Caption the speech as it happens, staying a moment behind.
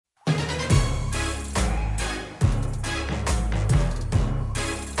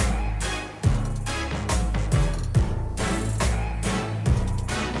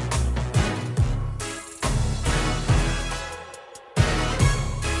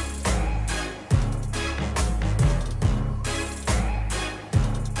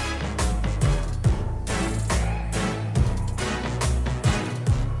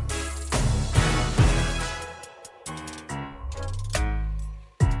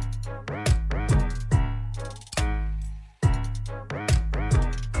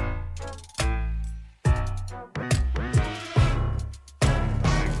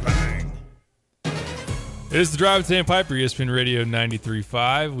It is the Drive with Sam Piper, ESPN Radio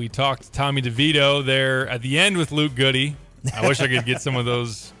 93.5. We talked to Tommy DeVito there at the end with Luke Goody. I wish I could get some of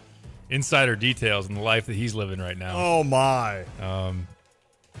those insider details in the life that he's living right now. Oh, my.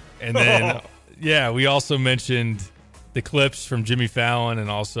 And then, we also mentioned the clips from Jimmy Fallon and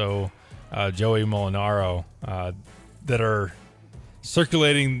also Joey Molinaro that are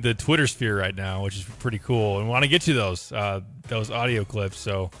circulating the Twitter sphere right now, which is pretty cool. And we want to get you those audio clips.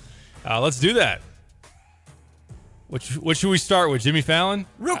 So let's do that. What should we start with, Jimmy Fallon?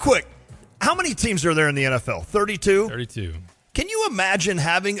 Real quick, how many teams are there in the NFL? 32? 32. Can you imagine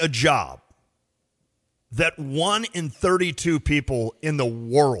having a job that 1 in 32 people in the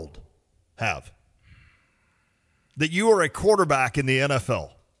world have? That you are a quarterback in the NFL.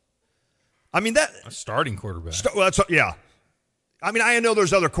 I mean, that a starting quarterback. Yeah. I mean, I know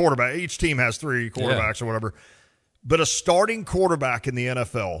there's other quarterbacks. Each team has 3 quarterbacks or whatever. But a starting quarterback in the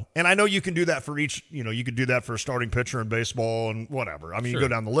NFL, and I know you can do that for each, you could do that for a starting pitcher in baseball and whatever. I mean, sure. You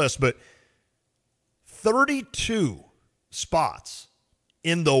go down the list, but 32 spots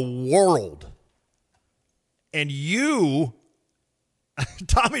in the world. And you,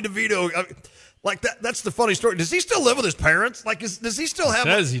 Tommy DeVito, like that's the funny story. Does he still live with his parents? Like, does he still have?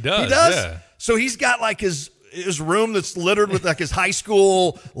 Says he does. He does. Yeah. So he's got like his room that's littered with like his high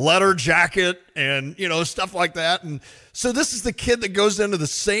school leather jacket and stuff like that. And so this is the kid that goes into the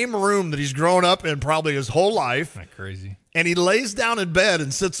same room that he's grown up in probably his whole life. Isn't that crazy? And he lays down in bed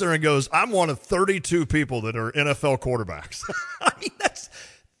and sits there and goes, "I'm one of 32 people that are NFL quarterbacks." I mean,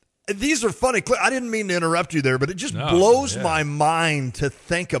 these are funny. I didn't mean to interrupt you there, but it just blows my mind to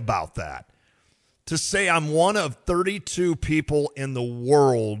think about that. To say I'm one of 32 people in the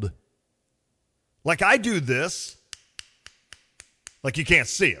world. Like, I do this. Like, you can't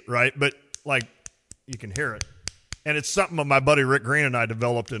see it, right? But, like, you can hear it. And it's something that my buddy Rick Green and I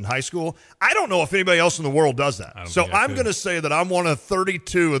developed in high school. I don't know if anybody else in the world does that. So I'm going to say that I'm one of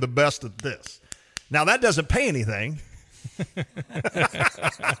 32 of the best at this. Now, that doesn't pay anything.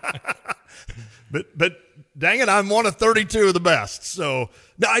 but dang it, I'm one of 32 of the best. So,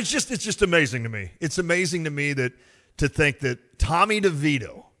 no, it's just amazing to me. It's amazing to me to think that Tommy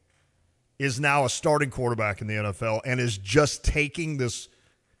DeVito is now a starting quarterback in the NFL and is just taking this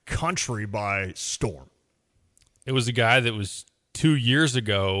country by storm. It was a guy that was 2 years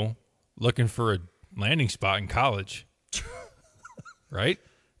ago looking for a landing spot in college. Right?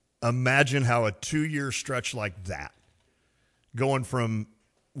 Imagine how a 2-year stretch like that, going from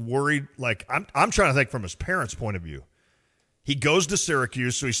worried, like I'm trying to think from his parents' point of view. He goes to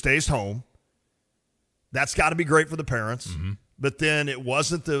Syracuse, so he stays home. That's got to be great for the parents. Mm-hmm. But then it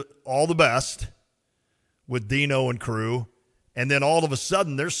wasn't all the best with Dino and crew. And then all of a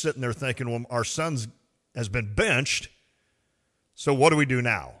sudden they're sitting there thinking, well, our son has been benched. So what do we do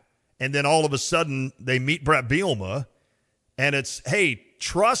now? And then all of a sudden they meet Bret Bielema and it's, hey,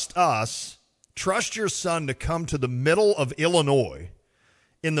 trust us. Trust your son to come to the middle of Illinois,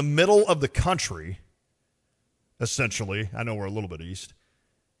 in the middle of the country, essentially. I know we're a little bit east.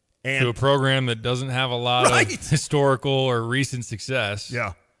 And to a program that doesn't have a lot of historical or recent success.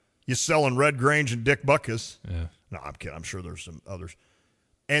 Yeah. You're selling Red Grange and Dick Butkus. Yeah. No, I'm kidding. I'm sure there's some others.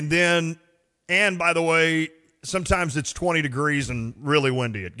 And by the way, sometimes it's 20 degrees and really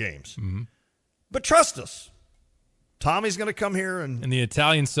windy at games. Mm-hmm. But trust us. Tommy's going to come here and the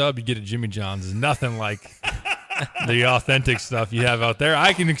Italian sub you get at Jimmy John's is nothing like the authentic stuff you have out there.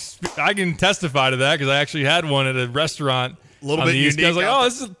 I can testify to that because I actually had one at a restaurant. A little bit unique. I was like,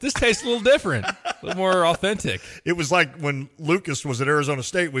 oh, this tastes a little different, a little more authentic. It was like when Lucas was at Arizona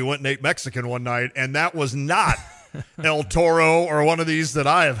State, we went and ate Mexican one night, and that was not El Toro or one of these that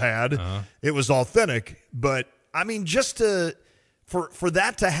I have had. Uh-huh. It was authentic. But, I mean, just for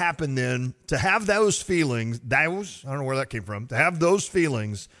that to happen then, to have those feelings, I don't know where that came from, to have those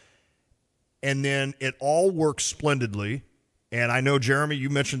feelings, and then it all works splendidly. And I know, Jeremy, you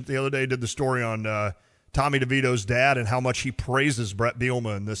mentioned the other day, did the story on Tommy DeVito's dad and how much he praises Bret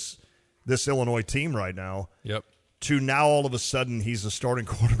Bielema and this Illinois team right now. Yep. To now all of a sudden he's a starting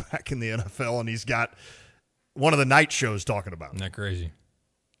quarterback in the NFL and he's got one of the night shows talking about him. Isn't that crazy?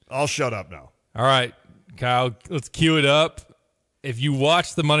 I'll shut up now. All right, Kyle, let's cue it up. If you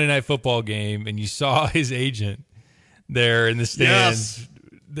watched the Monday Night Football game and you saw his agent there in the stands, yes.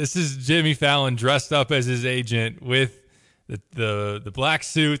 This is Jimmy Fallon dressed up as his agent with the black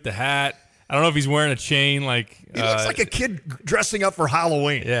suit, the hat. I don't know if he's wearing a chain. He looks like a kid dressing up for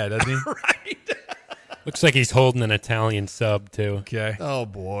Halloween. Yeah, doesn't he? Right. Looks like he's holding an Italian sub, too. Okay. Oh,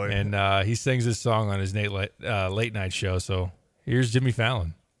 boy. And he sings this song on his late night show. So here's Jimmy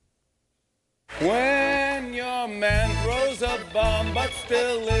Fallon. When When your man throws a bomb but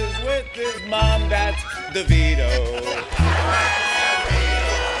still is with his mom, that's DeVito.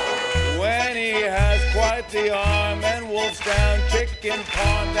 When he has quite the arm and wolfs down chicken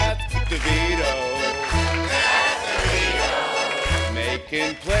parm, that's DeVito.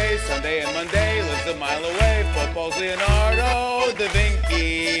 Making plays Sunday and Monday, lives a mile away, football's Leonardo da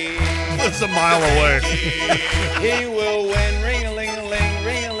Vinci. Lives a mile away. He will win ring-a-ling-a-ling,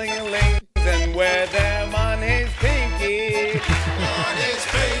 ring-a-ling-a-ling, and wear them on his pinky. On his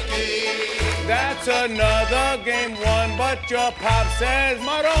pinky. That's another game won, but your pop says,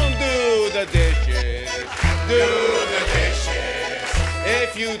 Maron, do the dishes. Do the dishes.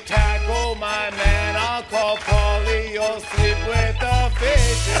 If you tackle my man, I'll call Paulie, you'll sleep with the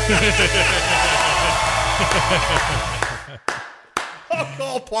fishes. I'll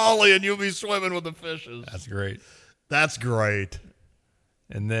call Paulie and you'll be swimming with the fishes. That's great. That's great.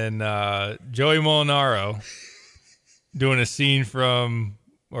 And then Joey Molinaro doing a scene from,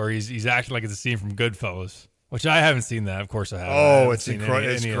 or he's acting like it's a scene from Goodfellas, which I haven't seen that. Of course I haven't. Oh, it's incredible.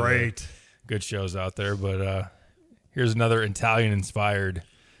 It's great. Good shows out there, but here's another Italian-inspired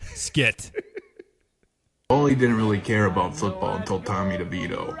skit. Paulie didn't really care about football until Tommy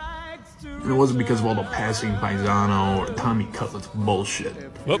DeVito. And it wasn't because of all the passing Paisano or Tommy Cutlet's bullshit.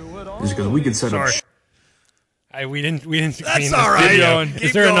 Whoop. It's because we could set up. We didn't. That's all right.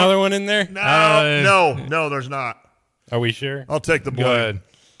 Is there another one in there? No, there's not. Are we sure? I'll take the blame. Go ahead.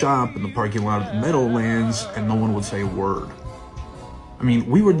 Shop in the parking lot of the Meadowlands, and no one would say a word. I mean,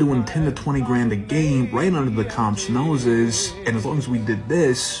 we were doing 10 to 20 grand a game right under the comp's noses, and as long as we did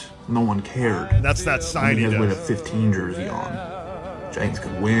this, no one cared. That's that sign he had with a does. 15 jersey on. Giants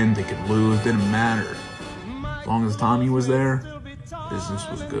could win, they could lose, didn't matter. As long as Tommy was there, business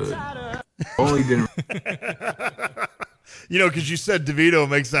was good. All he didn't. You know, because you said DeVito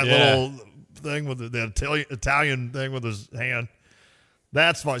makes that little thing with the Italian thing with his hand.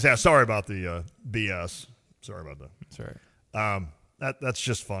 That's fine. Yeah, sorry about the BS. Sorry about that. That's all right. That's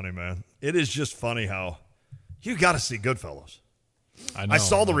just funny, man. It is just funny how you got to see Goodfellas. I know. I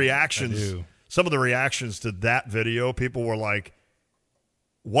saw the reactions. I do. Some of the reactions to that video, people were like,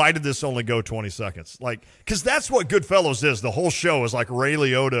 why did this only go 20 seconds? Like, because that's what Goodfellas is. The whole show is like Ray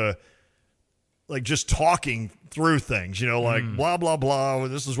Liotta, like just talking through things, you know, like blah, blah, blah.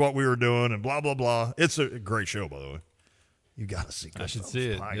 This is what we were doing and blah, blah, blah. It's a great show, by the way. You got to see Goodfellas. I should see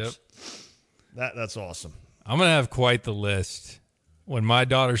it. Nice. Yep. That's awesome. I'm going to have quite the list. When my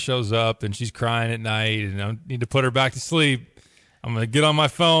daughter shows up and she's crying at night and I need to put her back to sleep, I'm going to get on my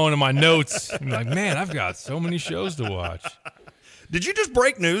phone and my notes. I'm like, man, I've got so many shows to watch. Did you just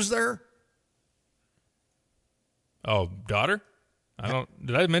break news there? Oh, daughter?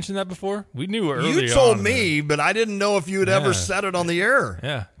 Did I mention that before? We knew earlier. You told me, but I didn't know if you had ever said it on the air.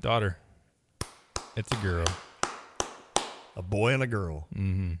 Yeah, daughter. It's a girl. A boy and a girl.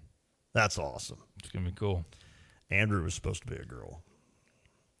 Mm-hmm. That's awesome. It's going to be cool. Andrew was supposed to be a girl.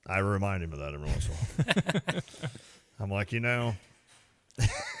 I remind him of that every once in a while. I'm like,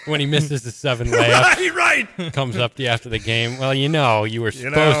 when he misses the 7 layups, right. Comes up to you after the game. Well, you were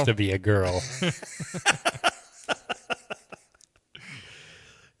supposed to be a girl.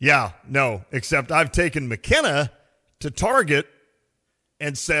 Yeah, no, except I've taken McKenna to Target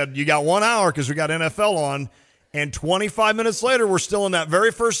and said, you got 1 hour because we got NFL on, and 25 minutes later, we're still in that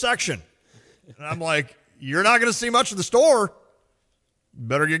very first section. And I'm like, you're not going to see much of the store.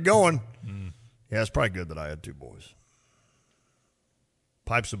 Better get going. Yeah, it's probably good that I had 2 boys.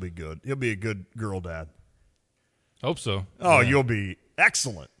 Pipes will be good. He'll be a good girl dad. Hope so. Oh, you'll be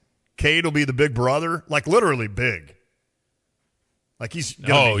excellent. Cade will be the big brother, like literally big. Like he's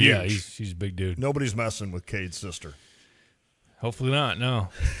gonna be huge. Yeah, he's a big dude. Nobody's messing with Cade's sister. Hopefully not. No.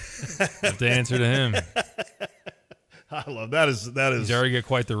 Have to answer to him. I love that. Is he's already got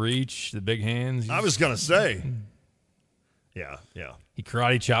quite the reach, the big hands. I was gonna say. Yeah. He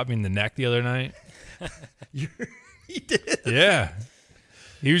karate chopped me in the neck the other night. He did. Yeah.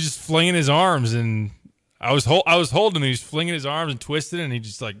 He was just flinging his arms, and I was holding him. He was flinging his arms and twisting, and he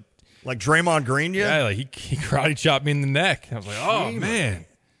just like Draymond Green. Yeah, like he karate chopped me in the neck. I was like, oh man.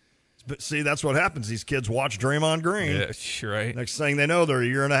 But see, that's what happens. These kids watch Draymond Green. Yeah, sure, right. Next thing they know, they're a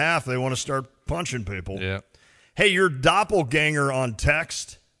year and a half. They want to start punching people. Yeah. Hey, your doppelganger on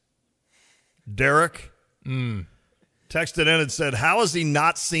text, Derek, texted in and said, how has he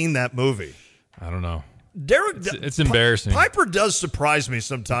not seen that movie? I don't know. Derek, it's embarrassing. Piper does surprise me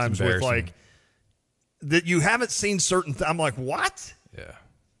sometimes with like that you haven't seen certain I'm like, what? Yeah.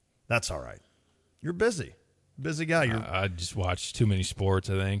 That's all right. You're busy. Busy guy. I just watch too many sports,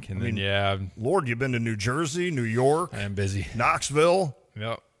 I think. And then, Lord, you've been to New Jersey, New York. I am busy. Knoxville.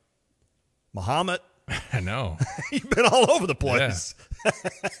 Yep. Muhammad. I know. You've been all over the place. Yeah.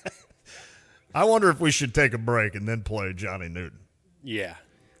 I wonder if we should take a break and then play Johnny Newton. Yeah.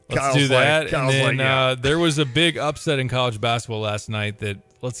 Let's do that. And then there was a big upset in college basketball last night that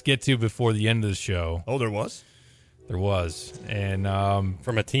let's get to before the end of the show. Oh, there was? There was. And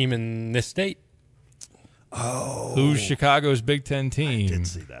from a team in this state. Oh. Who's Chicago's Big Ten team? I did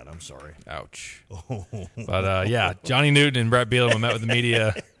see that. I'm sorry. Ouch. But, yeah, Johnny Newton and Bret Bielema met with the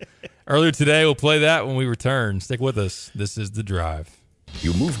media earlier today. We'll play that when we return. Stick with us. This is The Drive.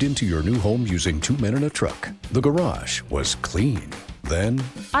 You moved into your new home using 2 men in a truck. The garage was clean. Then,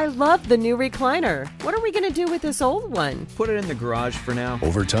 I love the new recliner. What are we going to do with this old one? Put it in the garage for now.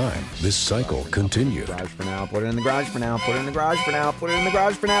 over time, this cycle continued. Garage for now. Put it in the garage for now. Put it in the garage for now. Put it in the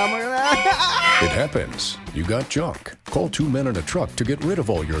garage for now. It happens. You got junk. Call 2 Men in a Truck to get rid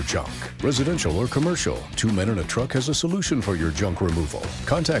of all your junk. Residential or commercial, 2 Men in a Truck has a solution for your junk removal.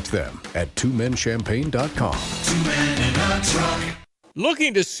 Contact them at 2menchampagne.com. 2 Men in a Truck.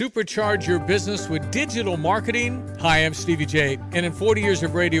 Looking to supercharge your business with digital marketing? Hi, I'm Stevie J, and in 40 years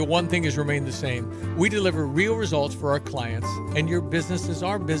of radio, one thing has remained the same. We deliver real results for our clients, and your business is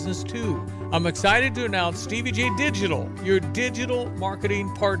our business too. I'm excited to announce Stevie J Digital, your digital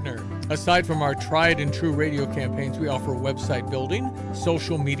marketing partner. Aside from our tried and true radio campaigns, we offer website building,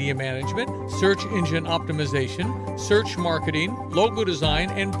 social media management, search engine optimization, search marketing, logo design,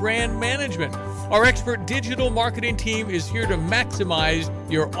 and brand management. Our expert digital marketing team is here to maximize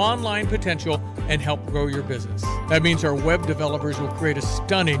your online potential and help grow your business. That means our web developers will create a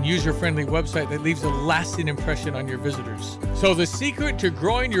stunning, user-friendly website that leaves a lasting impression on your visitors. So the secret to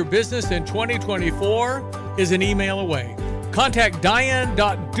growing your business in 2024 is an email away. Contact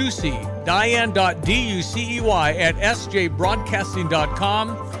Diane.Ducey, Diane.Ducey at sjbroadcasting.com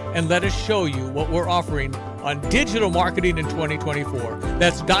and let us show you what we're offering on digital marketing in 2024.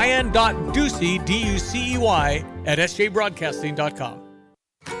 That's Diane.Ducey, D-U-C-E-Y, at sjbroadcasting.com.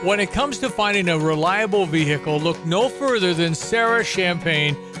 When it comes to finding a reliable vehicle, look no further than Sarah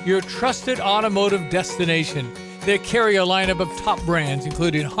Champagne, your trusted automotive destination. They carry a lineup of top brands,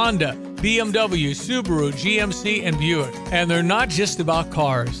 including Honda, BMW, Subaru, GMC, and Buick. And they're not just about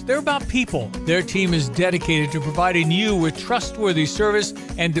cars. They're about people. Their team is dedicated to providing you with trustworthy service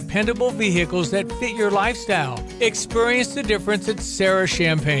and dependable vehicles that fit your lifestyle. Experience the difference at Sarah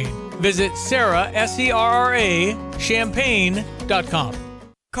Champagne. Visit Sarah, S-E-R-R-A, champagne.com.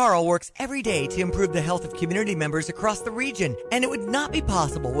 Carl works every day to improve the health of community members across the region, and it would not be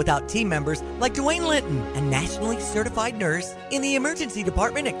possible without team members like Dwayne Linton, a nationally certified nurse in the emergency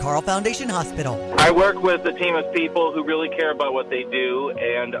department at Carl Foundation Hospital. I work with a team of people who really care about what they do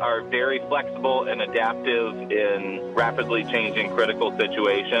and are very flexible and adaptive in rapidly changing critical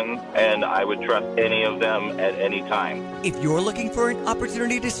situations, and I would trust any of them at any time. If you're looking for an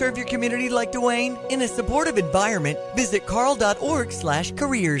opportunity to serve your community like Dwayne in a supportive environment, visit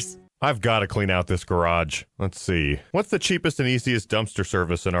carl.org/careers. I've got to clean out this garage. Let's see. What's the cheapest and easiest dumpster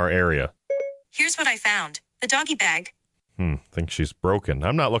service in our area? Here's what I found. The doggy bag. Think she's broken.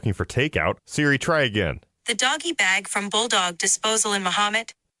 I'm not looking for takeout. Siri, try again. The doggy bag from Bulldog Disposal in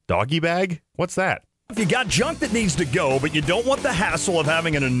Mahomet. Doggy bag? What's that? If you got junk that needs to go, but you don't want the hassle of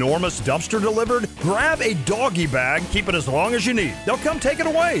having an enormous dumpster delivered, grab a doggy bag, keep it as long as you need. They'll come take it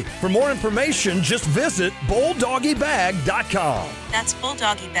away. For more information, just visit bulldoggybag.com. That's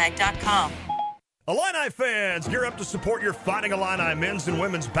bulldoggybag.com. Illini fans, gear up to support your Fighting Illini men's and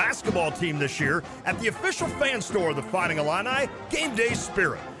women's basketball team this year at the official fan store of the Fighting Illini, Game Day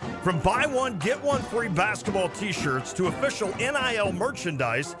Spirit. From buy one, get one free basketball t-shirts to official NIL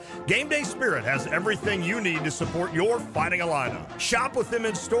merchandise, Game Day Spirit has everything you need to support your Fighting Illini. Shop with them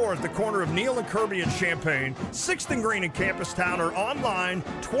in store at the corner of Neal and Kirby in Champaign, 6th and Green in Campustown, or online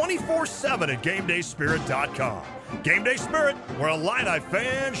 24/7 at GameDaySpirit.com. Game Day Spirit, where Illini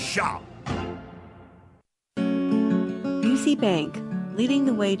fans shop. UC Bank, leading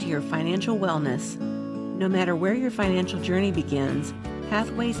the way to your financial wellness. No matter where your financial journey begins,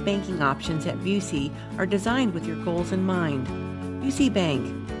 Pathways banking options at Busey are designed with your goals in mind. UC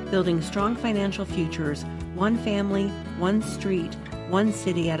Bank, building strong financial futures, one family, one street, one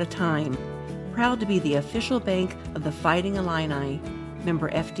city at a time. Proud to be the official bank of the Fighting Illini. Member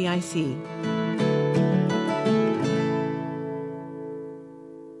FDIC.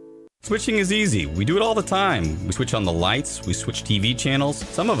 Switching is easy. We do it all the time. We switch on the lights, we switch TV channels.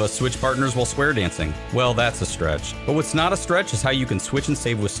 Some of us switch partners while square dancing. Well, that's a stretch. But what's not a stretch is how you can switch and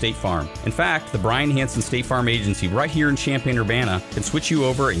save with State Farm. In fact, the Brian Hansen State Farm Agency right here in Champaign-Urbana can switch you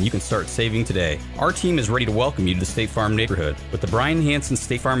over and you can start saving today. Our team is ready to welcome you to the State Farm neighborhood. With the Brian Hansen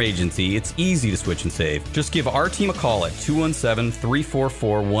State Farm Agency, it's easy to switch and save. Just give our team a call at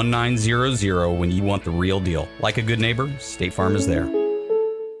 217-344-1900 when you want the real deal. Like a good neighbor, State Farm is there.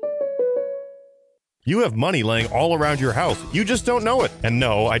 You have money laying all around your house. You just don't know it. And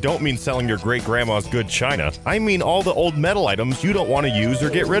no, I don't mean selling your great-grandma's good china. I mean all the old metal items you don't want to use or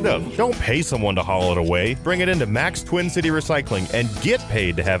get rid of. Don't pay someone to haul it away. Bring it into Max Twin City Recycling and get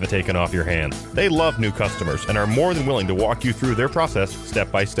paid to have it taken off your hands. They love new customers and are more than willing to walk you through their process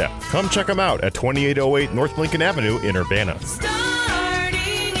step by step. Come check them out at 2808 North Lincoln Avenue in Urbana.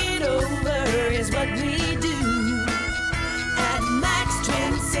 Starting it over is what we do at Max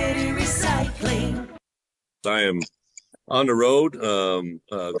Twin City Recycling. I am on the road,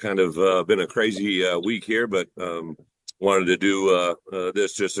 been a crazy week here, but wanted to do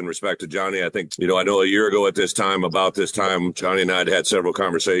this just in respect to Johnny. I think, I know a year ago at about this time, Johnny and I had several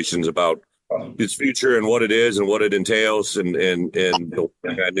conversations about his future and what it is and what it entails. And the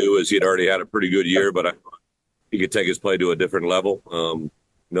thing I knew is he had already had a pretty good year, but he could take his play to a different level.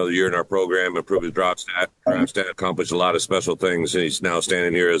 Another year in our program, improved his draft stat, accomplished a lot of special things, and he's now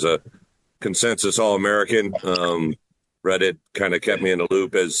standing here as a consensus All-American. Reddit kind of kept me in the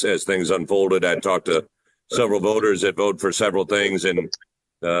loop as things unfolded. I talked to several voters that vote for several things. And,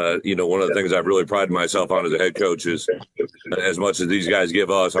 one of the things I've really prided myself on as a head coach is as much as these guys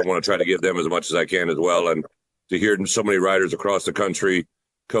give us, I want to try to give them as much as I can as well. And to hear so many writers across the country,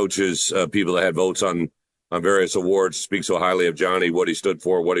 coaches, people that had votes on various awards speak so highly of Johnny, what he stood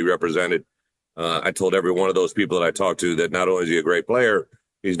for, what he represented. I told every one of those people that I talked to that not only is he a great player,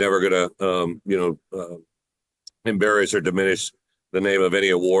 he's never going to, embarrass or diminish the name of any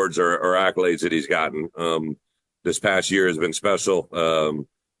awards or accolades that he's gotten. This past year has been special.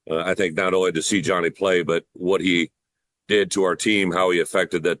 I think not only to see Johnny play, but what he did to our team, how he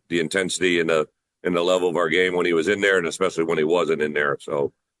affected the intensity and the level of our game when he was in there, and especially when he wasn't in there.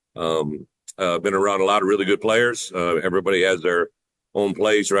 So, been around a lot of really good players. Everybody has their own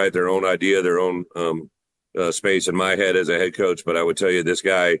place, right? Their own idea, their own space in my head as a head coach. But I would tell you, this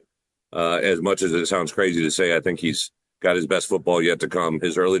guy, as much as it sounds crazy to say, I think he's got his best football yet to come.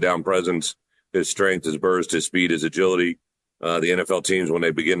 His early down presence, his strength, his burst, his speed, his agility. The NFL teams, when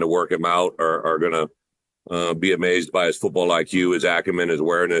they begin to work him out, are going to be amazed by his football IQ, his acumen, his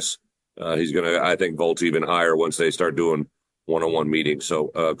awareness. He's going to, I think, vault even higher once they start doing one-on-one meetings.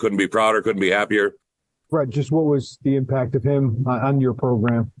 So couldn't be prouder, couldn't be happier. Brett, just what was the impact of him on your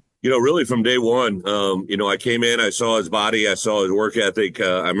program? Really from day one, I came in, I saw his body, I saw his work ethic.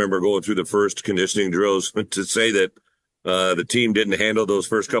 I remember going through the first conditioning drills. To say that the team didn't handle those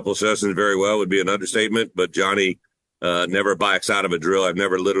first couple of sessions very well would be an understatement, but Johnny never backs out of a drill. I've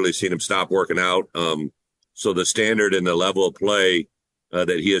never literally seen him stop working out. So the standard and the level of play that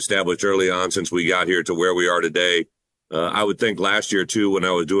he established early on since we got here to where we are today, I would think last year, too, when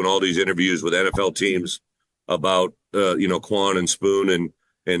I was doing all these interviews with NFL teams about, Quan and Spoon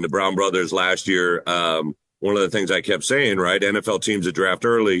and the Brown brothers last year, one of the things I kept saying, right, NFL teams that draft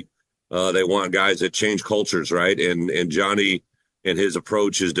early, they want guys that change cultures, right? And Johnny and his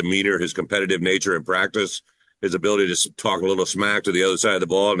approach, his demeanor, his competitive nature in practice, his ability to talk a little smack to the other side of the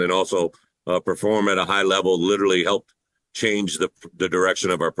ball and then also perform at a high level literally helped change the direction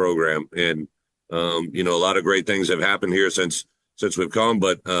of our program. And, a lot of great things have happened here since we've come,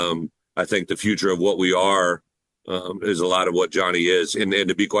 but I think the future of what we are is a lot of what Johnny is. And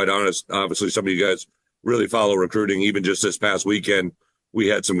to be quite honest, obviously some of you guys really follow recruiting. Even just this past weekend, we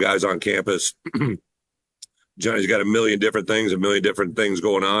had some guys on campus. Johnny's got a million different things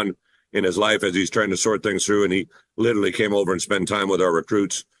going on in his life as he's trying to sort things through. And he literally came over and spent time with our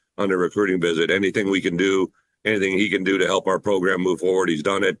recruits on the recruiting visit. Anything we can do, anything he can do to help our program move forward, he's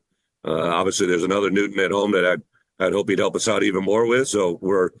done it. Obviously there's another Newton at home that I'd hope he'd help us out even more with. So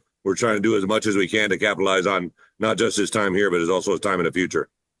we're trying to do as much as we can to capitalize on not just his time here, but also his time in the future.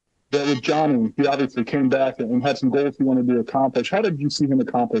 But with Johnny, he obviously came back and had some goals he wanted to accomplish. How did you see him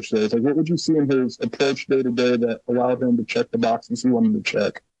accomplish those? Like, what would you see in his approach day to day that allowed him to check the boxes he wanted to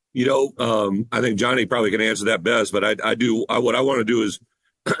check? I think Johnny probably can answer that best, but what I want to do is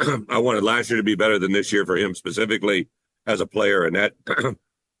I wanted last year to be better than this year for him specifically as a player. And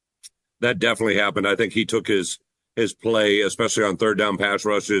that definitely happened. I think he took his play, especially on third down pass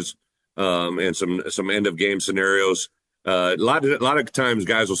rushes, and some end of game scenarios. A lot of times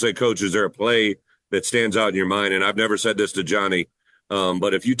guys will say, Coach, is there a play that stands out in your mind? And I've never said this to Johnny.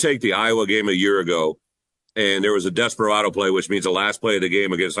 But if you take the Iowa game a year ago, and there was a desperado play, which means the last play of the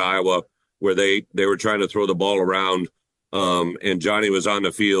game against Iowa, where they were trying to throw the ball around, and Johnny was on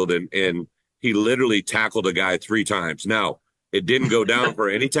the field, and he literally tackled a guy 3 times. Now, it didn't go down for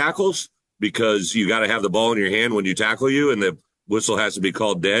any tackles because you got to have the ball in your hand when you tackle you, and the whistle has to be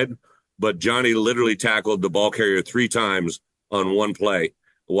called dead. But Johnny literally tackled the ball carrier 3 times on one play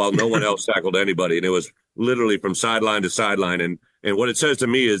while no one else tackled anybody. And it was literally from sideline to sideline. And what it says to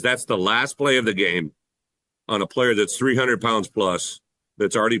me is that's the last play of the game on a player that's 300 pounds plus,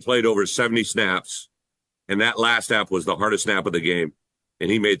 that's already played over 70 snaps. And that last snap was the hardest snap of the game.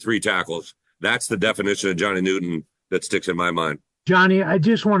 And he made 3 tackles. That's the definition of Johnny Newton that sticks in my mind. Johnny, I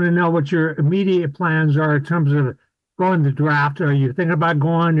just want to know what your immediate plans are in terms of going to the draft. Are you thinking about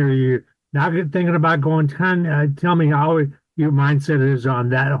going, or are you not thinking about going? Tell me how your mindset is on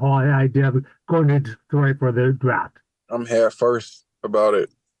that whole idea of going to Detroit for the draft. I'm head first about it.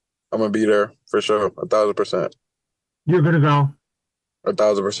 I'm going to be there for sure, 1,000%. You're going to go?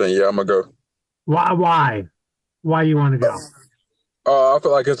 1,000%, yeah, I'm going to go. Why? Why you want to go? I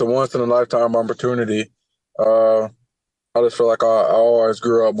feel like it's a once-in-a-lifetime opportunity. I just feel like I always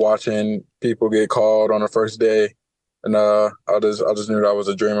grew up watching people get called on the first day. And I just knew that was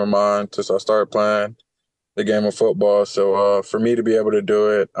a dream of mine since I started playing the game of football. So for me to be able to do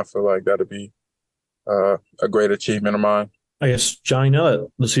it, I feel like that'd be a great achievement of mine. I guess, Johnny, now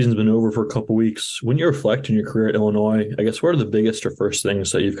that the season's been over for a couple weeks, when you reflect on your career at Illinois, I guess what are the biggest or first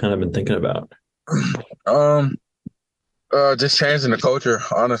things that you've kind of been thinking about? Just changing the culture,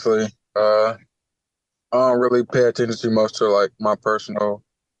 honestly. I don't really pay attention too much to like my personal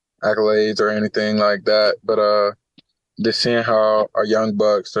accolades or anything like that, but just seeing how our young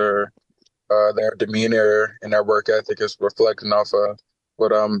bucks are, their demeanor and their work ethic is reflecting off of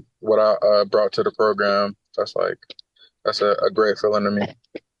what I brought to the program. That's a great feeling to me.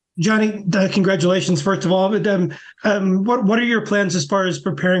 Johnny, congratulations, first of all. But what are your plans as far as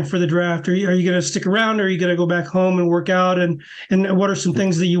preparing for the draft? Are you going to stick around, or are you going to go back home and work out? And what are some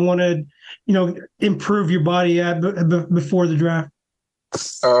things that you want to, improve your body at before the draft?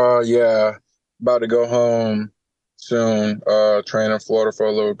 Yeah, about to go home soon. Train in Florida for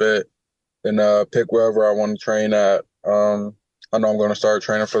a little bit, and pick wherever I want to train at. I know I'm going to start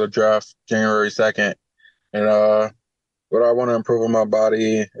training for the draft January 2nd, and what I want to improve on my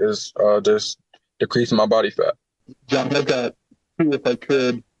body is just decreasing my body fat. John, I've got 2 if I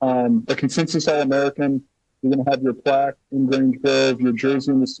could. A consensus All-American. You're going to have your plaque in Grange Grove, your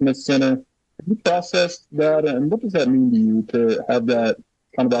jersey in the Smith Center. Have you processed that, and what does that mean to you to have that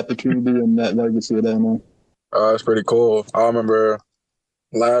kind of opportunity and that legacy at Illinois? It's pretty cool. I remember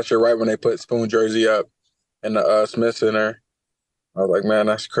last year, right when they put Spoon jersey up in the Smith Center, I was like, man,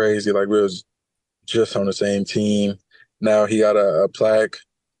 that's crazy. Like, we was just on the same team. Now he got a plaque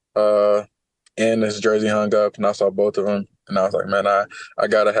and his jersey hung up, and I saw both of them. And I was like, man, I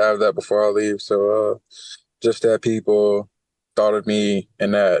got to have that before I leave. So just that people thought of me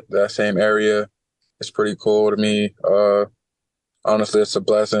in that same area is pretty cool to me. Honestly, it's a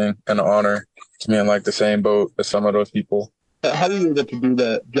blessing and an honor to be in like the same boat as some of those people. How do you get to do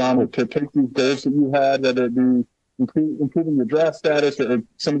that, John, to take these goals that you had, whether it be improving your draft status or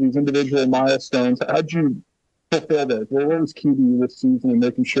some of these individual milestones? How'd you fulfill that? What was key to you this season and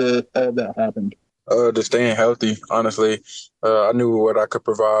making sure all of that happened? Just staying healthy, honestly. I knew what I could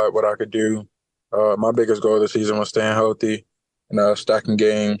provide, what I could do. My biggest goal this season was staying healthy and stacking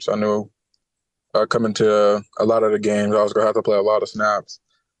games. I knew coming to a lot of the games, I was going to have to play a lot of snaps.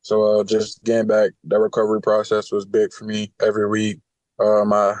 So just getting back, that recovery process was big for me every week.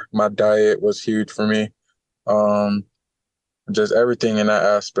 My diet was huge for me. Just everything in that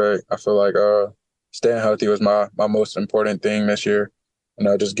aspect, I feel like staying healthy was my most important thing this year,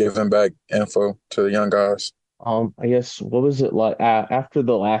 and just giving back info to the young guys. I guess, what was it like after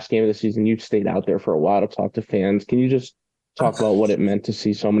the last game of the season? You stayed out there for a while to talk to fans. Can you just talk about what it meant to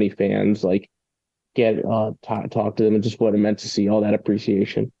see so many fans talk to them, and just what it meant to see all that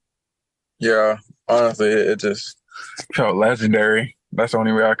appreciation? Yeah, honestly, it just felt legendary. That's the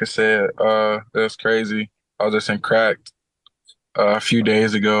only way I could say it. It was crazy. I was just in cracked. A few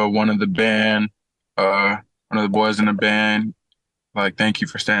days ago, one of the boys in the band, like, thank you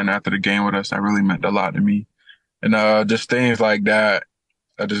for staying after the game with us. That really meant a lot to me. And just things like that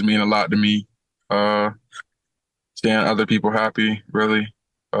just mean a lot to me. Seeing other people happy, really.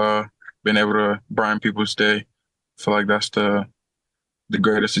 Being able to brighten people's day. I feel like that's the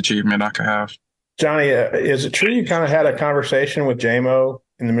greatest achievement I could have. Johnny, is it true you kind of had a conversation with J-Mo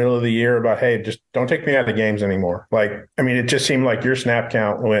in the middle of the year about, hey, just don't take me out of games anymore? Like, I mean, it just seemed like your snap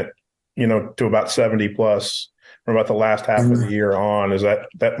count went, to about 70 plus from about the last half of the year on. Is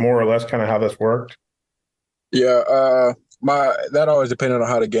that more or less kind of how this worked? Yeah, that always depended on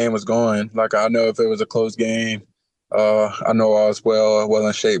how the game was going. Like, I know if it was a close game, I know I was well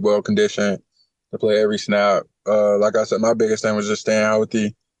in shape, well conditioned to play every snap. Like I said, my biggest thing was just staying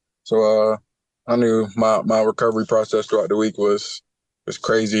healthy. So I knew my recovery process throughout the week was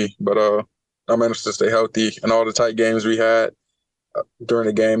crazy, but I managed to stay healthy. And all the tight games we had during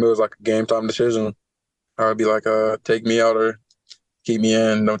the game, it was like a game time decision. I would be like, take me out or keep me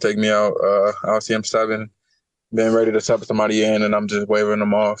in. Don't take me out. I'll see him 7. Being ready to sub somebody in, and I'm just waving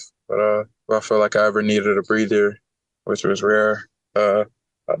them off. But if I feel like I ever needed a breather, which was rare, I'll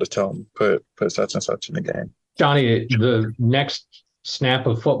just tell them, put such and such in the game. Johnny, the next snap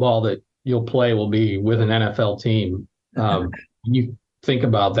of football that you'll play will be with an NFL team. When you think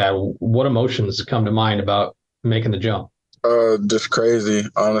about that, what emotions come to mind about making the jump? Just crazy,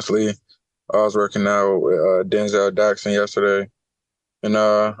 honestly. I was working out with Denzel Jackson yesterday, and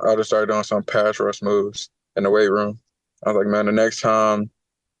I just started doing some pass rush moves in the weight room. I was like, man, the next time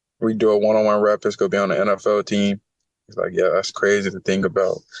we do a one-on-one rep, it's going to be on the NFL team. He's like, yeah, that's crazy to think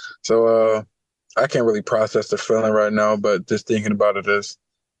about. So I can't really process the feeling right now, but just thinking about it is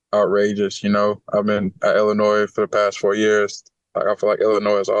outrageous. I've been at Illinois for the past 4 years. Like, I feel like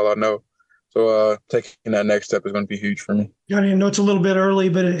Illinois is all I know. So taking that next step is going to be huge for me. Johnny, I know it's a little bit early,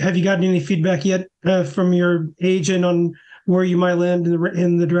 but have you gotten any feedback yet from your agent on where you might land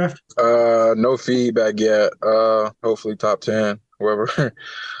in the draft? No feedback yet. Hopefully top 10, whoever,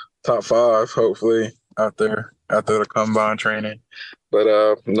 top 5, hopefully after the combine training. But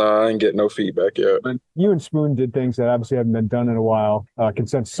no, I ain't get no feedback yet. You and Spoon did things that obviously haven't been done in a while.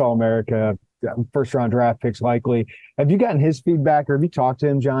 Consensus All-America, first-round draft picks likely. Have you gotten his feedback, or have you talked to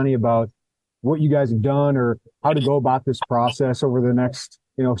him, Johnny, about what you guys have done or how to go about this process over the next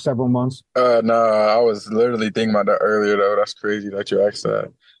several months? No, I was literally thinking about that earlier, though. That's crazy that you asked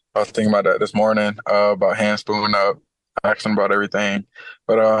that. I was thinking about that this morning, about hand spooning up, asking about everything.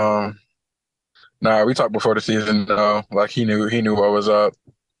 But we talked before the season, though. Like, he knew what was up.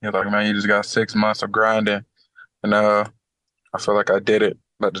 He was like, man, you just got 6 months of grinding. And I feel like I did it,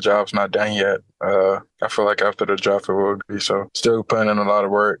 but the job's not done yet. I feel like after the draft it will be. So still putting in a lot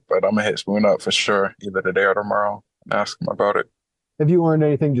of work, but I'm going to hit Spoon up for sure, either today or tomorrow, and ask him about it. Have you learned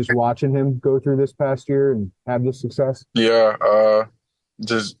anything just watching him go through this past year and have this success? Yeah,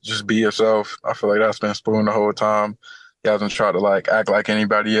 just be yourself. I feel like that's been Spoon the whole time. He hasn't tried to act like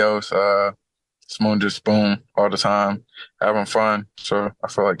anybody else. Spoon just Spoon all the time, having fun. So I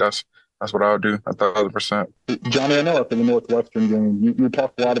feel like that's what I would do 1,000%. Johnny, I know after the Northwestern game, you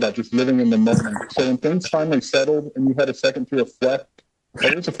talked a lot about just living in the moment. So when things finally settled and you had a second to reflect,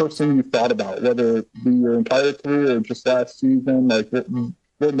 what was the first thing you thought about, whether it be your entire career or just last season? Like,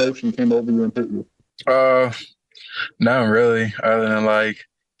 what emotion came over you and hit you? Not really, other than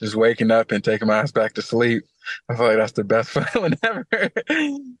just waking up and taking my ass back to sleep. I feel like that's the best feeling ever.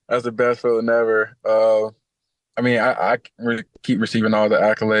 That's the best feeling ever. I keep receiving all the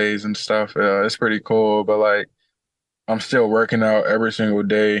accolades and stuff. It's pretty cool, but I'm still working out every single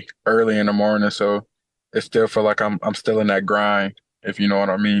day early in the morning, so it still feel like I'm still in that grind, if you know what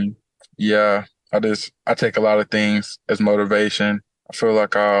I mean. Yeah, I take a lot of things as motivation. I feel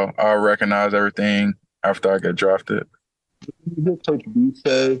like I'll recognize everything after I get drafted. You hear Coach B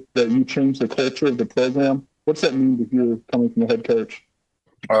say that you changed the culture of the program. What's that mean to hear coming from the head coach?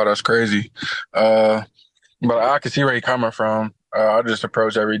 Oh, that's crazy. But I can see where you're coming from. I just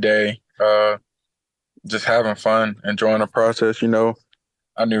approach every day, just having fun, enjoying the process.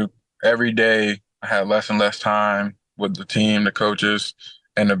 I knew every day I had less and less time with the team, the coaches,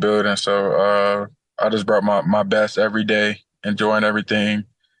 and the building. So I just brought my best every day, enjoying everything,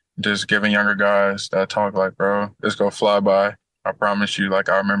 just giving younger guys that talk like, bro, it's going to fly by. I promise you. I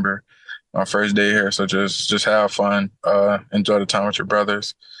remember my first day here. So just have fun, enjoy the time with your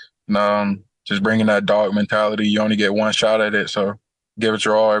brothers. And, just bringing that dog mentality. You only get one shot at it, so give it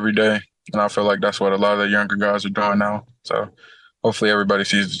your all every day. And I feel like that's what a lot of the younger guys are doing now. So hopefully everybody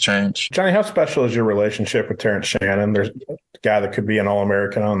sees the change. Johnny, how special is your relationship with Terrence Shannon? There's a guy that could be an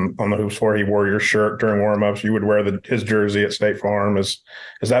All-American on the hoops floor. He wore your shirt during warm-ups. You would wear his jersey at State Farm. Has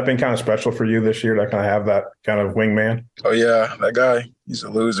that been kind of special for you this year to kind of have that kind of wingman? Oh, yeah. That guy, he's a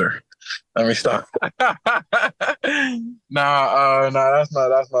loser. Let me stop. Nah,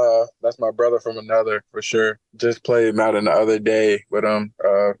 that's my brother from another, for sure. Just played Madden the other day with him.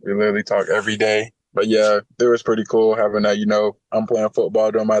 We literally talk every day. But yeah, it was pretty cool having that, I'm playing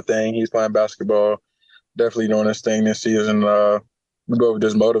football, doing my thing. He's playing basketball, definitely doing his thing this season. We both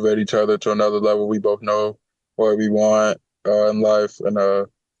just motivate each other to another level. We both know what we want in life. And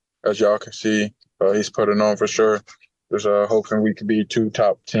as y'all can see, he's putting on for sure. There's hoping we could be 2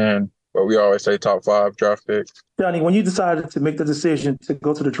 top 10, but we always say top 5 draft picks. Johnny, when you decided to make the decision to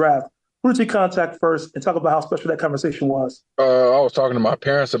go to the draft, who did you contact first, and talk about how special that conversation was? I was talking to my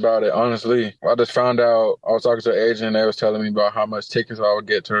parents about it, honestly. I just found out, I was talking to an agent, and they was telling me about how much tickets I would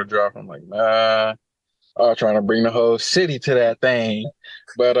get to the draft. I'm like, nah, I was trying to bring the whole city to that thing.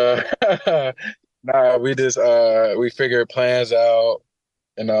 But nah, we just, we figured plans out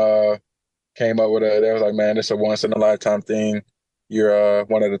and came up with they was like, man, this is a once in a lifetime thing. You're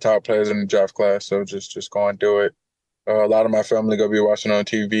one of the top players in the draft class, so just go and do it. A lot of my family gonna be watching on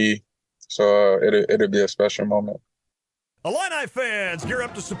TV, so it'll be a special moment. Illini fans, gear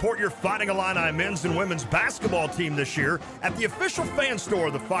up to support your Fighting Illini men's and women's basketball team this year at the official fan store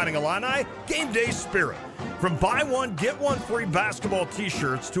of the Fighting Illini, Game Day Spirit. From buy one, get one free basketball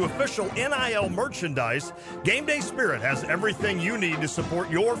t-shirts to official NIL merchandise, Game Day Spirit has everything you need to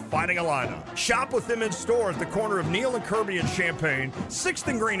support your Fighting Illini. Shop with them in store at the corner of Neal and Kirby in Champaign, 6th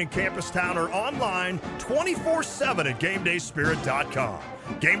and Green in Campustown, or online 24/7 at GameDaySpirit.com.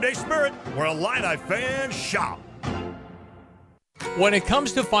 Game Day Spirit, where Illini fans shop. When it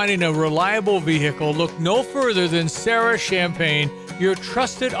comes to finding a reliable vehicle, look no further than Sarah Champagne, your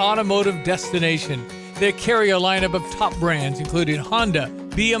trusted automotive destination. They carry a lineup of top brands including Honda,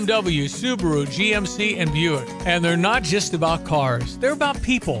 BMW, Subaru, GMC, and Buick. And they're not just about cars, they're about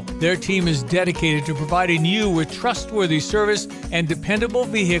people. Their team is dedicated to providing you with trustworthy service and dependable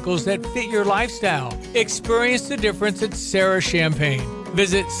vehicles that fit your lifestyle. Experience the difference at Sarah Champagne.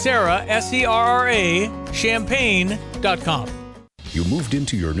 Visit Sarah, S-E-R-R-A, champagne.com. You moved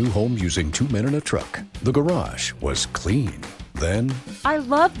into your new home using 2 men in a truck. The garage was clean. Then, I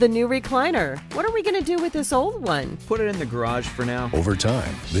love the new recliner. What are we going to do with this old one? Put it in the garage for now. over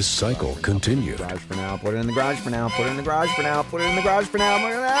time, this cycle continued. Garage for now. Put it in the garage for now. Put it in the garage for now. Put it in the garage for now.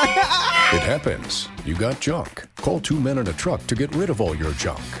 It happens. You got junk. Call 2 Men in a Truck to get rid of all your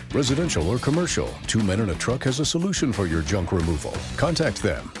junk. Residential or commercial, 2 Men in a Truck has a solution for your junk removal. Contact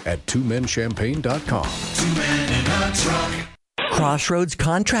them at 2menchampagne.com. 2 Men in a Truck. Crossroads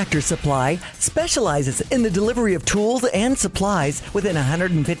Contractor Supply specializes in the delivery of tools and supplies within a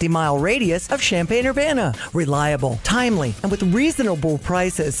 150-mile radius of Champaign-Urbana. Reliable, timely, and with reasonable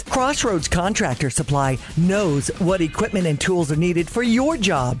prices, Crossroads Contractor Supply knows what equipment and tools are needed for your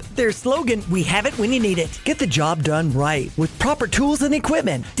job. Their slogan, we have it when you need it. Get the job done right with proper tools and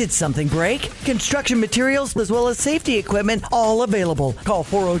equipment. Did something break? Construction materials as well as safety equipment, all available. Call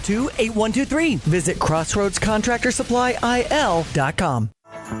 402-8123. Visit CrossroadsContractorSupplyIL.com. Are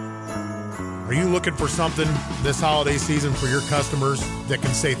you looking for something this holiday season for your customers that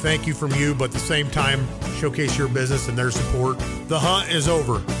can say thank you from you, but at the same time showcase your business and their support? The hunt is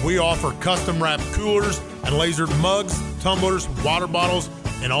over. We offer custom wrapped coolers and lasered mugs, tumblers, water bottles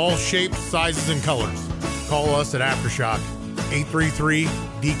in all shapes, sizes, and colors. Call us at Aftershock,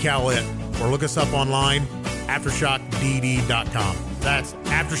 833-DECAL-IT, or look us up online, AftershockDD.com. That's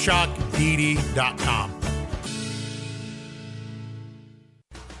AftershockDD.com.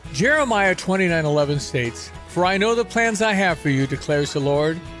 Jeremiah 29:11 states, "For I know the plans I have for you, declares the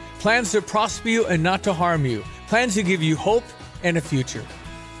Lord, plans to prosper you and not to harm you, plans to give you hope and a future."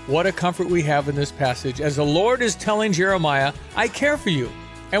 What a comfort we have in this passage, as the Lord is telling Jeremiah, I care for you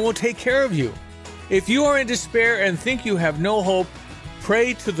and will take care of you. If you are in despair and think you have no hope,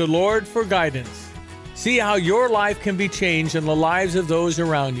 pray to the Lord for guidance. See how your life can be changed and the lives of those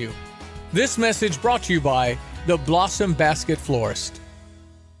around you. This message brought to you by the Blossom Basket Florist.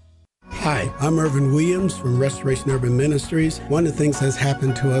 Hi, I'm Irvin Williams from Restoration Urban Ministries. One of the things that's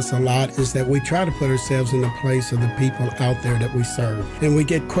happened to us a lot is that we try to put ourselves in the place of the people out there that we serve. And we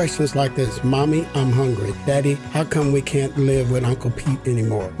get questions like this: Mommy, I'm hungry. Daddy, how come we can't live with Uncle Pete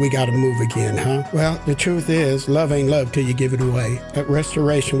anymore? We got to move again, huh? Well, the truth is, love ain't love till you give it away. At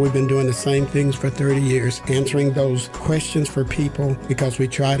Restoration, we've been doing the same things for 30 years, answering those questions for people because we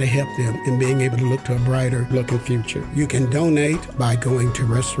try to help them in being able to look to a brighter looking future. You can donate by going to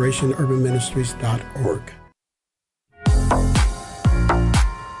restorationurbanministries.org.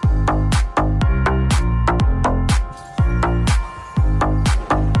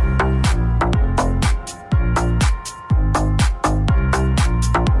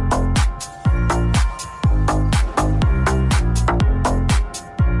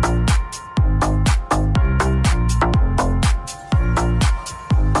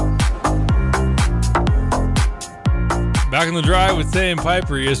 Back in the drive with Tay and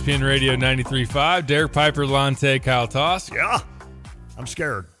Piper, ESPN Radio 93.5. Derek Piper, Lon, Tay, Kyle Toss. Yeah, I'm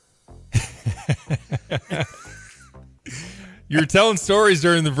scared. You were telling stories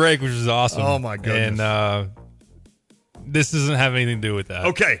during the break, which was awesome. Oh, my goodness. And This doesn't have anything to do with that.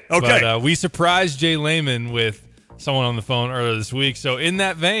 Okay. But we surprised Jay Lehman with someone on the phone earlier this week. So in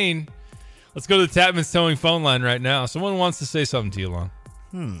that vein, let's go to the Tapman's Towing phone line right now. Someone wants to say something to you, Lon.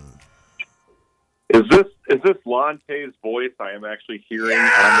 Is this Lonte's voice I am actually hearing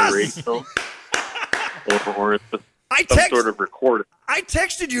on the radio? or is this some sort of recording? I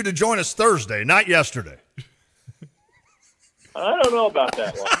texted you to join us Thursday, not yesterday. I don't know about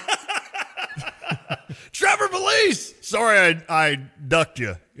that one. Trevor Vallese! Sorry I ducked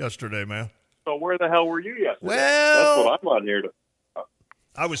you yesterday, man. So where the hell were you yesterday? Well, that's what I'm on here to.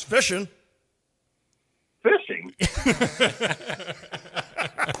 I was fishing. Fishing?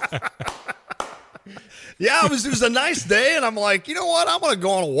 Yeah, it was a nice day, and I'm like, you know what? I'm going to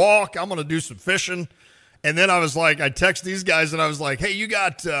go on a walk. I'm going to do some fishing. And then I was like, I text these guys, and I was like, hey, you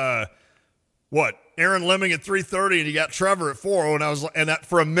got, Aaron Lemming at 3:30, and you got Trevor at 4. And I was like,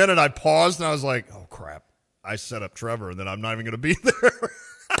 for a minute, I paused, and I was like, oh, crap. I set up Trevor, and then I'm not even going to be there.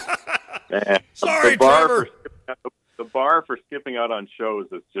 Sorry, Trevor. The bar for skipping out on shows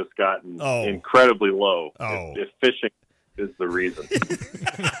has just gotten incredibly low. If fishing is the reason.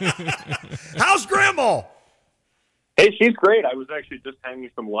 How's Grandma? Hey, she's great. I was actually just hanging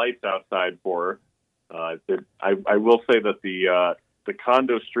some lights outside for her. I will say that the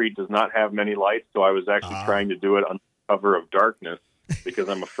condo street does not have many lights, so I was actually trying to do it under cover of darkness because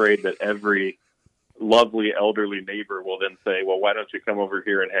I'm afraid that every lovely elderly neighbor will then say, well, why don't you come over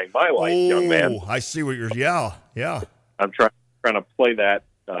here and hang my light, young man? I see what you're, yeah. I'm trying to play that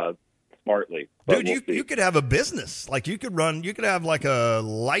smartly. Dude, you could have a business. Like you could have like a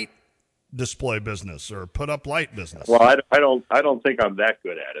light display business or put up light business. Well, I don't think I'm that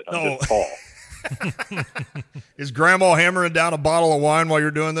good at it. I'm just tall. Is Grandma hammering down a bottle of wine while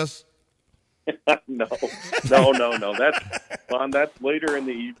you're doing this? No. That's later in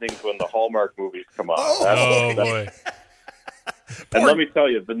the evenings when the Hallmark movies come on. Boy. And let me tell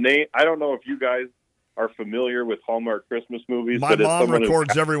you, the name. I don't know if you guys are familiar with Hallmark Christmas movies. My mom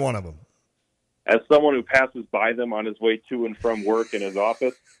records every one of them. As someone who passes by them on his way to and from work in his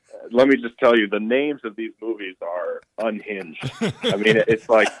office, let me just tell you, the names of these movies are unhinged. I mean, it's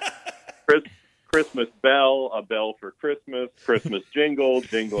like Christmas Bell, A Bell for Christmas, Christmas Jingle,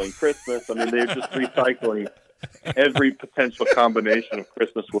 Jingling Christmas. I mean, they're just recycling every potential combination of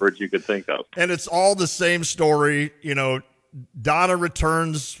Christmas words you could think of. And it's all the same story. You know, Donna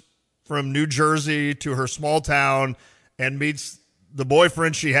returns from New Jersey to her small town and meets the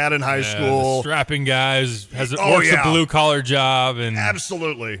boyfriend she had in high school. The strapping guy works a blue-collar job. And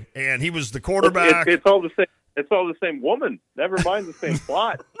absolutely. And he was the quarterback. It's all the same. It's all the same woman. Never mind the same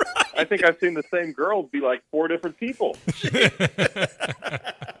plot. Right. I think I've seen the same girl be like 4 different people.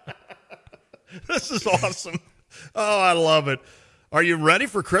 This is awesome. Oh, I love it. Are you ready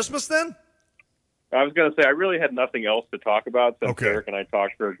for Christmas then? I was going to say, I really had nothing else to talk about since Derek and I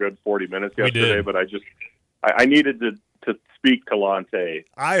talked for a good 40 minutes yesterday, but I needed to speak to Lonte.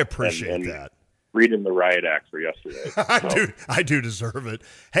 I appreciate that. Read him the riot act for yesterday. I do deserve it.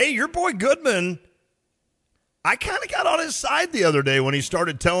 Hey, your boy Goodman, I kind of got on his side the other day when he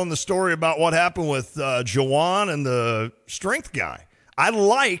started telling the story about what happened with Jawan and the strength guy. I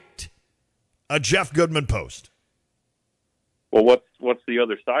liked a Jeff Goodman post. Well, what's the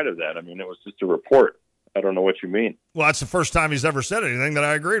other side of that? I mean, it was just a report. I don't know what you mean. Well, that's the first time he's ever said anything that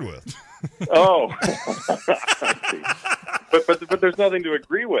I agreed with. Oh, I see. But there's nothing to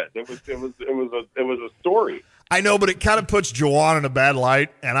agree with. It was a story. I know, but it kind of puts Jawan in a bad light,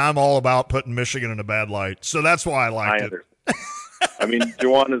 and I'm all about putting Michigan in a bad light. So that's why I liked it. I mean,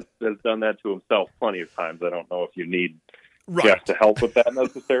 Jawan has done that to himself plenty of times. I don't know if you need Jeff to help with that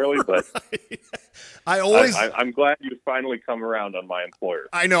necessarily, but I'm glad you finally come around on my employer.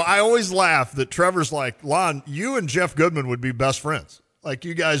 I know. I always laugh that Trevor's like, Lon, you and Jeff Goodman would be best friends. Like,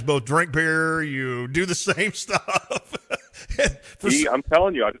 you guys both drink beer, you do the same stuff. I'm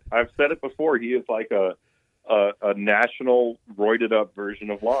telling you, I've said it before. He is like a national roided up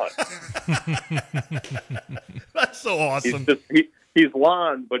version of Lon. That's so awesome. He's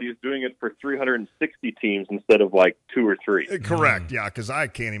Lon, but he's doing it for 360 teams instead of like 2 or 3. Correct. Yeah, because I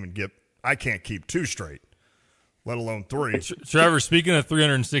can't keep 2 straight, let alone 3. Trevor, speaking of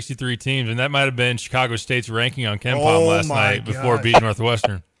 363 teams, and that might have been Chicago State's ranking on KenPom last night before beating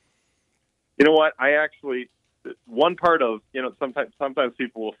Northwestern. You know what? One part of, sometimes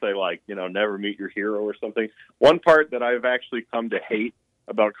people will say, like, never meet your hero or something. One part that I've actually come to hate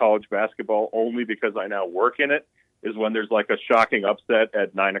about college basketball, only because I now work in it, is when there's like a shocking upset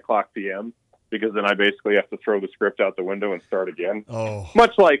at 9:00 p.m. because then I basically have to throw the script out the window and start again. Oh.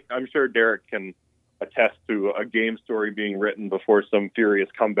 Much like I'm sure Derek can attest to a game story being written before some furious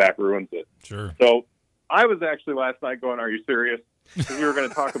comeback ruins it. Sure. So I was actually last night going, are you serious? Because we were going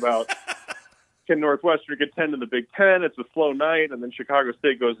to talk about can Northwestern contend in the Big Ten? It's a slow night, and then Chicago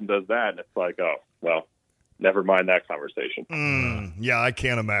State goes and does that, and it's like, oh, well, never mind that conversation. Yeah, I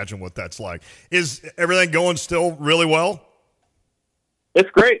can't imagine what that's like. Is everything going still really well? It's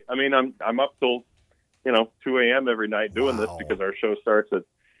great. I mean, I'm up till 2 a.m. every night doing this because our show starts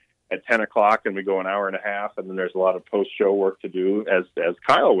at 10 o'clock and we go an hour and a half, and then there's a lot of post-show work to do, as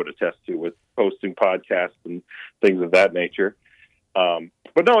Kyle would attest to, with posting podcasts and things of that nature.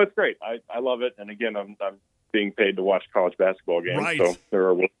 But no, it's great. I love it. And again, I'm being paid to watch college basketball games. Right. So there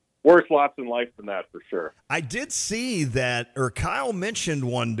are worse lots in life than that, for sure. I did see that, or Kyle mentioned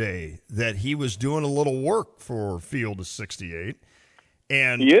one day that he was doing a little work for Field of 68.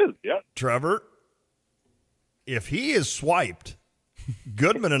 And he is, yeah. Trevor, if he is swiped,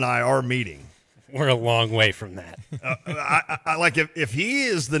 Goodman and I are meeting. We're a long way from that. I like if he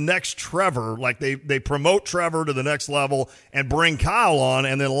is the next Trevor, like they promote Trevor to the next level and bring Kyle on,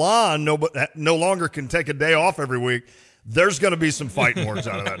 and then Lon no longer can take a day off every week, there's going to be some fighting words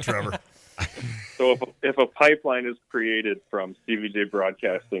out of that, Trevor. So if a pipeline is created from CVJ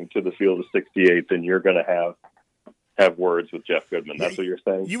Broadcasting to the Field of 68, then you're going to have words with Jeff Goodman. That's what you're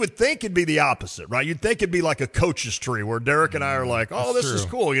saying? You would think it'd be the opposite, right? You'd think it'd be like a coach's tree where Derek and I are like, oh, this is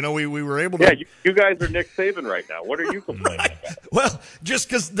cool. We were able to. Yeah, you guys are Nick Saban right now. What are you complaining about? Well, just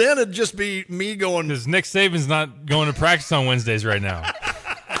because then it'd just be me going. Because Nick Saban's not going to practice on Wednesdays right now.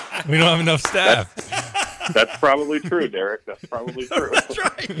 We don't have enough staff. That's probably true, Derek. That's probably true. That's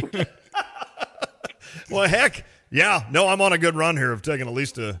right. Well, heck. Yeah, no, I'm on a good run here of taking at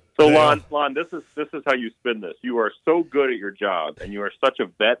least a. So, Lon, this is how you spin this. You are so good at your job, and you are such a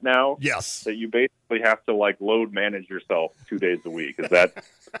vet now. Yes. That you basically have to load manage yourself 2 days a week. Is that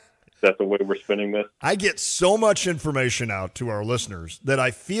the way we're spinning this? I get so much information out to our listeners that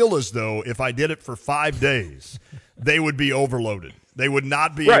I feel as though if I did it for 5 days, they would be overloaded. They would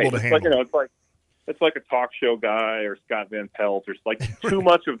not be able to handle it. It's like a talk show guy or Scott Van Pelt, or too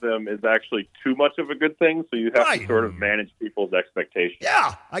much of them is actually too much of a good thing. So you have to sort of manage people's expectations.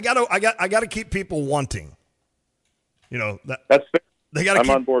 Yeah, I got to keep people wanting. That's fair. They got to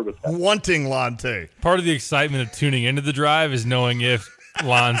keep on board with that. Wanting Lonte. Part of the excitement of tuning into the drive is knowing if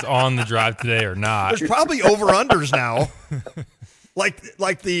Lon's on the drive today or not. There's probably over-unders now. like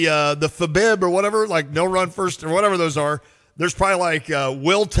the Fabib or whatever, like no run first or whatever those are. There's probably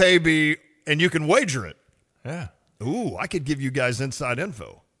will Tay be, and you can wager it. Yeah. Ooh, I could give you guys inside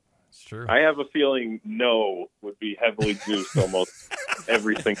info. It's true. I have a feeling no would be heavily juiced almost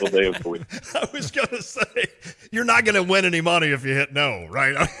every single day of the week. I was going to say, you're not going to win any money if you hit no,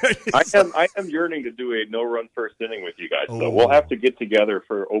 right? I am yearning to do a no-run first inning with you guys. So we'll have to get together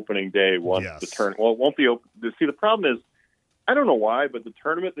for opening day once the tournament. Well, it won't be open. See, the problem is, I don't know why, but the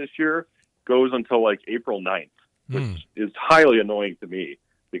tournament this year goes until April 9th, which is highly annoying to me,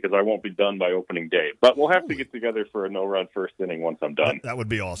 because I won't be done by opening day. But we'll have to get together for a no-run first inning once I'm done. That would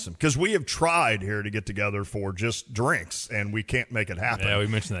be awesome, because we have tried here to get together for just drinks, and we can't make it happen. Yeah, we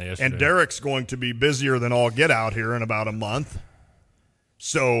mentioned that yesterday. And Derek's going to be busier than all get out here in about a month.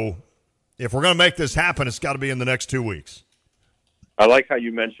 So if we're going to make this happen, it's got to be in the next 2 weeks. I like how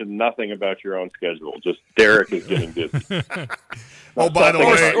you mentioned nothing about your own schedule. Just Derek is getting busy. Oh, by the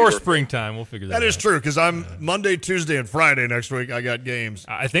way, or springtime, we'll figure that out. That is true, because I'm Monday, Tuesday, and Friday next week. I got games.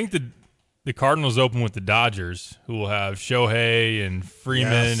 I think the Cardinals open with the Dodgers, who will have Shohei and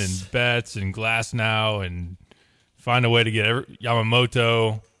Freeman and Betts and Glasnow, and find a way to get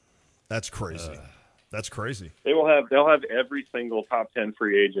Yamamoto. That's crazy. That's crazy. They'll have every single top 10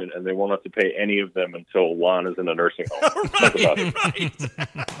 free agent, and they won't have to pay any of them until Lon is in a nursing home. Right.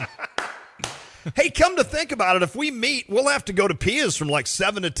 Hey, come to think about it, if we meet, we'll have to go to Pia's from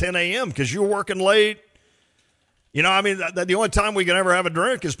 7 to 10 a.m. because you're working late. The only time we can ever have a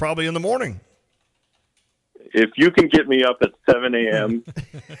drink is probably in the morning. If you can get me up at 7 a.m.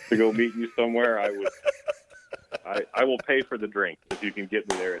 to go meet you somewhere, I would. I will pay for the drink if you can get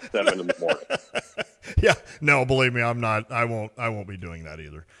me there at 7 in the morning. Yeah, no, believe me, I'm not. I won't be doing that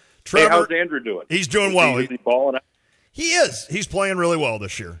either. Trevor, hey, how's Andrew doing? He's doing well. Is he balling out? He is. He's playing really well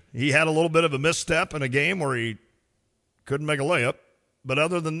this year. He had a little bit of a misstep in a game where he couldn't make a layup, but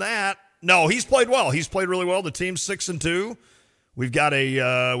other than that, no, he's played well. He's played really well. The team's 6-2. We've got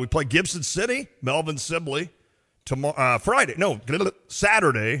we play Gibson City, Melvin Sibley tomorrow,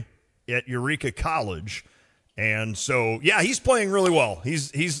 Saturday at Eureka College. And so, yeah, he's playing really well.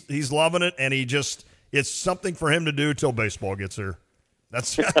 He's loving it, and it's something for him to do till baseball gets here. That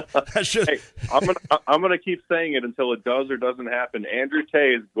should. Hey, I'm gonna keep saying it until it does or doesn't happen. Andrew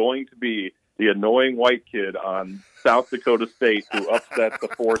Tay is going to be the annoying white kid on South Dakota State who upsets the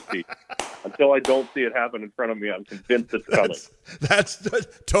 4 seed. Until I don't see it happen in front of me, I'm convinced it's coming. That's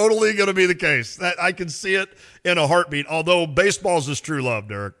totally going to be the case. That I can see it in a heartbeat. Although baseball's his true love,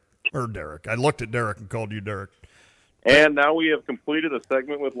 Derek. Or Derek. I looked at Derek and called you Derek. And now we have completed a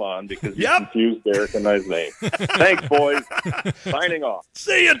segment with Lon because you confused Derek and I's name. Thanks, boys. Signing off.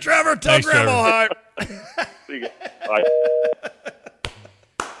 See you, Trevor. Tell Grandma hi. See you. Bye.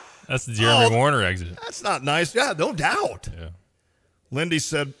 That's the Jeremy Warner exit. That's not nice. Yeah, no doubt. Yeah. Lindy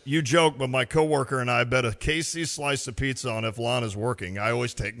said, you joke, but my coworker and I bet a KC slice of pizza on if Lon is working. I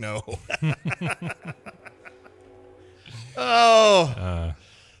always take no.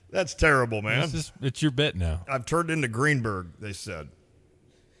 That's terrible, man. It's your bet now. I've turned into Greenberg, they said.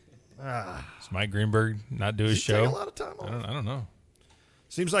 Does Mike Greenberg not do his show? Take a lot of time off? I don't know.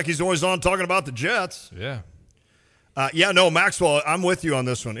 Seems like he's always on talking about the Jets. Yeah. Maxwell, I'm with you on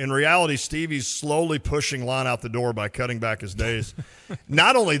this one. In reality, Stevie's slowly pushing Lon out the door by cutting back his days.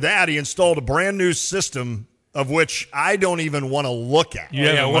 Not only that, he installed a brand new system of which I don't even want to look at. You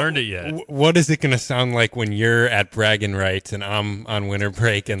haven't learned it yet. What is it going to sound like when you're at bragging rights and I'm on winter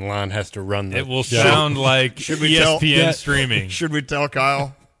break and Lon has to run the It will show? sound like ESPN streaming. Should we tell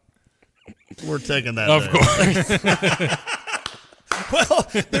Kyle? We're taking that. Of course. Well,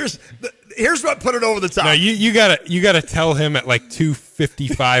 here's what put it over the top. No, you gotta tell him at like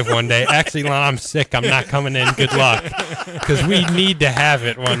 2:55 one day. Actually, Lon, I'm sick. I'm not coming in. Good luck, because we need to have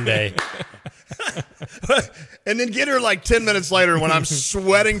it one day. And then get her like 10 minutes later when I'm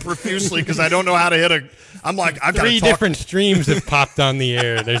sweating profusely because I don't know how to hit a. I'm like, I've got 3 different streams have popped on the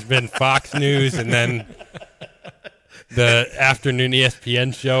air. There's been Fox News and then the afternoon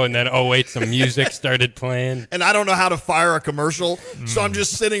ESPN show, and then some music started playing. And I don't know how to fire a commercial, so I'm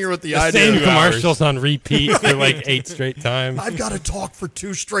just sitting here with the idea. Same commercials on repeat for like 8 straight times. I've got to talk for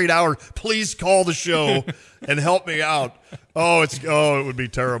 2 straight hours. Please call the show and help me out. It would be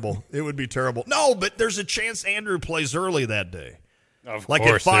terrible. It would be terrible. No, but there's a chance Andrew plays early that day. Of like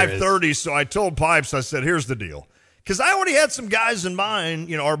course at 5:30. So I told Pipes, I said, here's the deal. Because I already had some guys in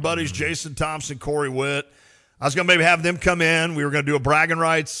mind, our buddies, Jason Thompson, Corey Witt. I was going to maybe have them come in. We were going to do a bragging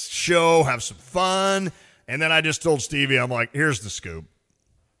rights show, have some fun. And then I just told Stevie, I'm like, here's the scoop.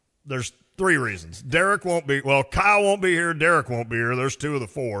 There's 3 reasons. Kyle won't be here. Derek won't be here. There's 2 of the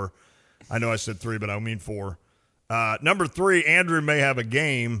 4. I know I said 3, but I mean 4. Number 3, Andrew may have a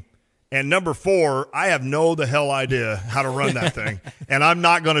game. And number 4, I have no the hell idea how to run that thing. And I'm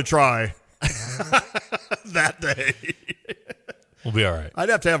not going to try that day. We'll be all right. I'd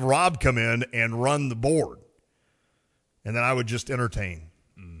have to have Rob come in and run the board. And then I would just entertain.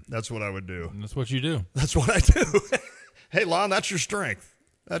 That's what I would do. And that's what you do. That's what I do. Hey, Lon, that's your strength.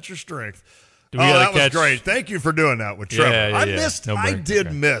 That's your strength. That was great. Thank you for doing that with Trevor. I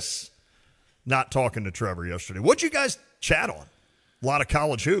did miss not talking to Trevor yesterday. What'd you guys chat on? A lot of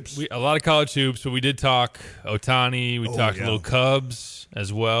college hoops. A lot of college hoops, but we did talk Ohtani. We talked a little Cubs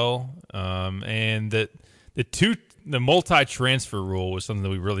as well. And the multi-transfer rule was something that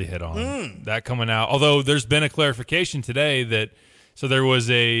we really hit on. That coming out. Although there's been a clarification today that there was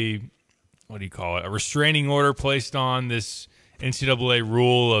a restraining order placed on this NCAA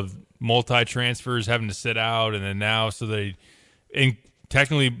rule of multi-transfers having to sit out, and then now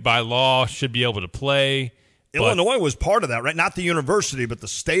technically by law should be able to play. Illinois was part of that, right? Not the university, but the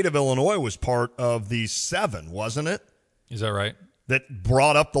state of Illinois was part of the 7, wasn't it? Is that right? That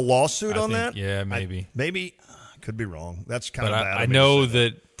brought up the lawsuit on that? Yeah, maybe. Could be wrong. That's kind of bad. I know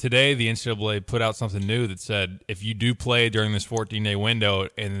that today the NCAA put out something new that said if you do play during this 14-day window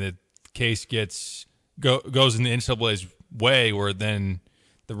and the case goes in the NCAA's way, where then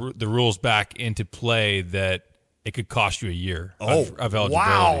the rules back into play, that it could cost you a year of eligibility.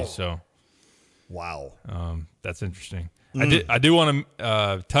 Wow. So, wow, that's interesting. I do want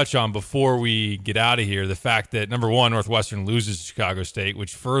to touch on, before we get out of here, the fact that number 1, Northwestern loses to Chicago State,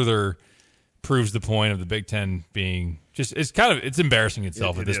 which further proves the point of the Big Ten being it's embarrassing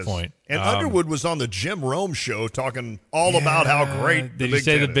itself at this point. And Underwood was on the Jim Rome show talking all about how great the Big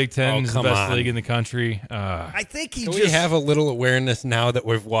Ten is. The Big Ten is the best league in the country? I think we have a little awareness now that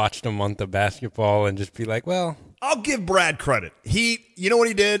we've watched a month of basketball and just be like, well, I'll give Brad credit. You know what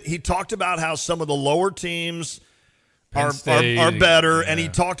he did? He talked about how some of the lower teams are better, and he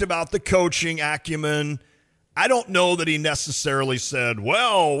talked about the coaching acumen. I don't know that he necessarily said,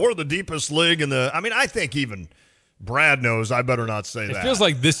 well, we're the deepest league in the – I think even Brad knows I better not say that. It feels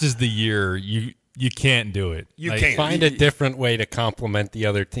like this is the year you can't do it. You can't. Find a different way to compliment the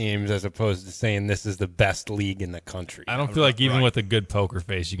other teams as opposed to saying this is the best league in the country. I don't feel like even with a good poker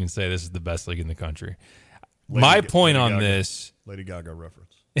face you can say this is the best league in the country. My point on this – Lady Gaga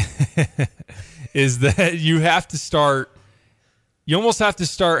reference. is that you have to start you almost have to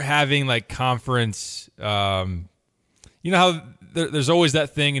start having like conference. You know how there's always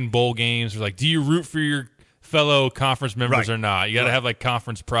that thing in bowl games where like, do you root for your fellow conference members or not? You got to have like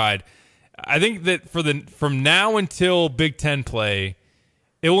conference pride. I think that from now until Big Ten play,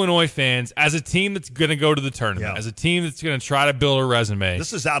 Illinois fans, as a team that's going to go to the tournament, as a team that's going to try to build a resume,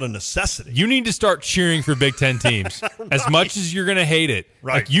 this is out of necessity. You need to start cheering for Big Ten teams as much as you're going to hate it.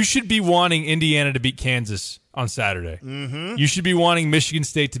 Right. Like you should be wanting Indiana to beat Kansas on Saturday. Mm-hmm. You should be wanting Michigan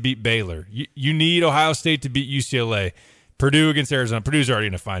State to beat Baylor. You need Ohio State to beat UCLA. Purdue against Arizona. Purdue's already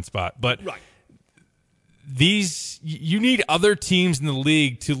in a fine spot, but you need other teams in the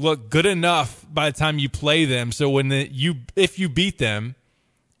league to look good enough by the time you play them. So if you beat them,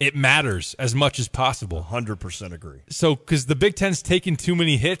 it matters as much as possible. 100% agree. So, because the Big Ten's taken too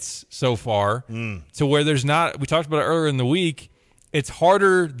many hits so far to where there's not, we talked about it earlier in the week, it's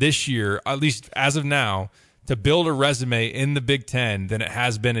harder this year, at least as of now, to build a resume in the Big Ten than it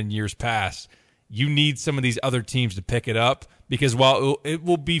has been in years past. You need some of these other teams to pick it up because while it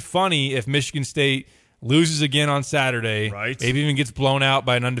will be funny if Michigan State loses again on Saturday, maybe even gets blown out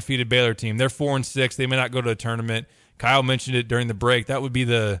by an undefeated Baylor team. They're 4-6. They may not go to the tournament. Kyle mentioned it during the break. That would be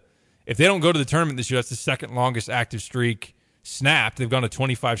if they don't go to the tournament this year, that's the second longest active streak snapped. They've gone to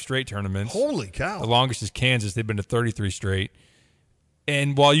 25 straight tournaments. Holy cow. The longest is Kansas. They've been to 33 straight.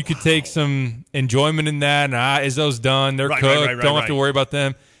 And while you could take some enjoyment in that, and Izzo's done, they're cooked, don't have to worry about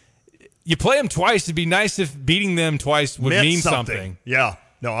them. You play them twice. It'd be nice if beating them twice would mean something. Yeah.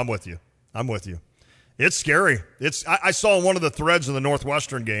 No, I'm with you. It's scary. I saw one of the threads in the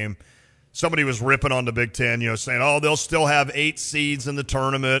Northwestern game, somebody was ripping on the Big Ten, saying, oh, they'll still have 8 seeds in the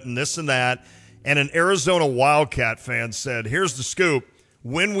tournament and this and that. And an Arizona Wildcat fan said, here's the scoop.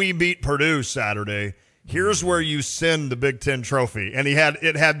 When we beat Purdue Saturday, here's where you send the Big Ten trophy. And it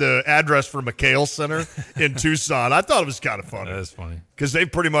had the address for McHale Center in Tucson. I thought it was kind of funny. That's funny. Because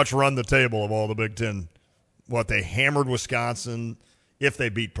they've pretty much run the table of all the Big Ten. They hammered Wisconsin if they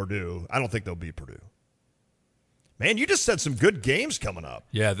beat Purdue. I don't think they'll beat Purdue. Man, you just said some good games coming up.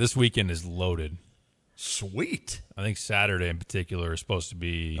 Yeah, this weekend is loaded. Sweet. I think Saturday in particular is supposed to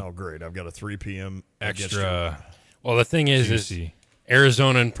be. Oh, great. I've got a 3 p.m. extra. Well, the thing is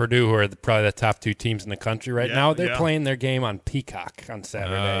Arizona and Purdue, who are probably the top 2 teams in the country right now, they're playing their game on Peacock on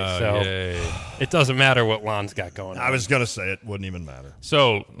Saturday. So it doesn't matter what Lon's got going on. I was going to say it wouldn't even matter.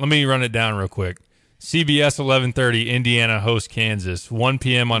 So let me run it down real quick. CBS 11:30, Indiana hosts Kansas. 1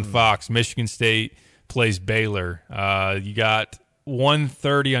 p.m. on Fox, Michigan State plays Baylor. You got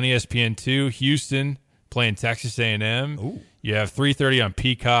 1:30 on ESPN2, Houston playing Texas A&M. Ooh. You have 3:30 on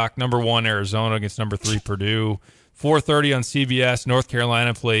Peacock, number 1 Arizona against number 3 Purdue. 4:30 on CBS, North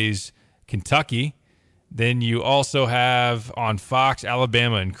Carolina plays Kentucky. Then you also have on Fox,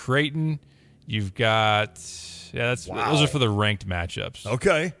 Alabama and Creighton. You've got those are for the ranked matchups.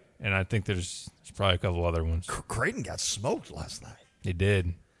 Okay. And I think there's probably a couple other ones. Creighton got smoked last night. They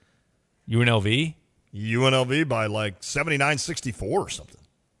did. UNLV by like 79-64 or something.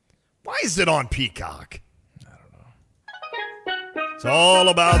 Why is it on Peacock? I don't know. It's all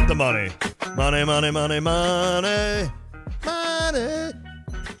about the money. Money, money, money, money, money.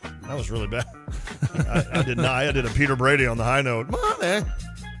 That was really bad. I did not. I did a Peter Brady on the high note. Money.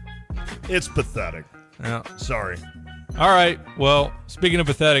 It's pathetic. Yeah. Sorry. All right. Well, speaking of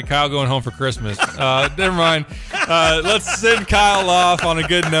pathetic, Kyle going home for Christmas. Never mind. Let's send Kyle off on a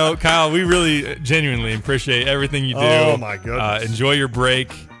good note. Kyle, we really genuinely appreciate everything you do. Oh, my goodness. Enjoy your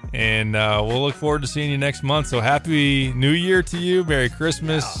break, and we'll look forward to seeing you next month. So happy New Year to you. Merry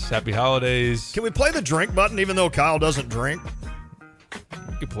Christmas. Yeah. Happy holidays. Can we play the drink button even though Kyle doesn't drink?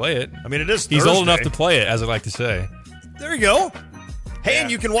 You can play it. I mean, it is He's Thursday. old enough to play it, as I like to say. There you go. Hey,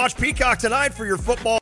 and you can watch Peacock tonight for your football.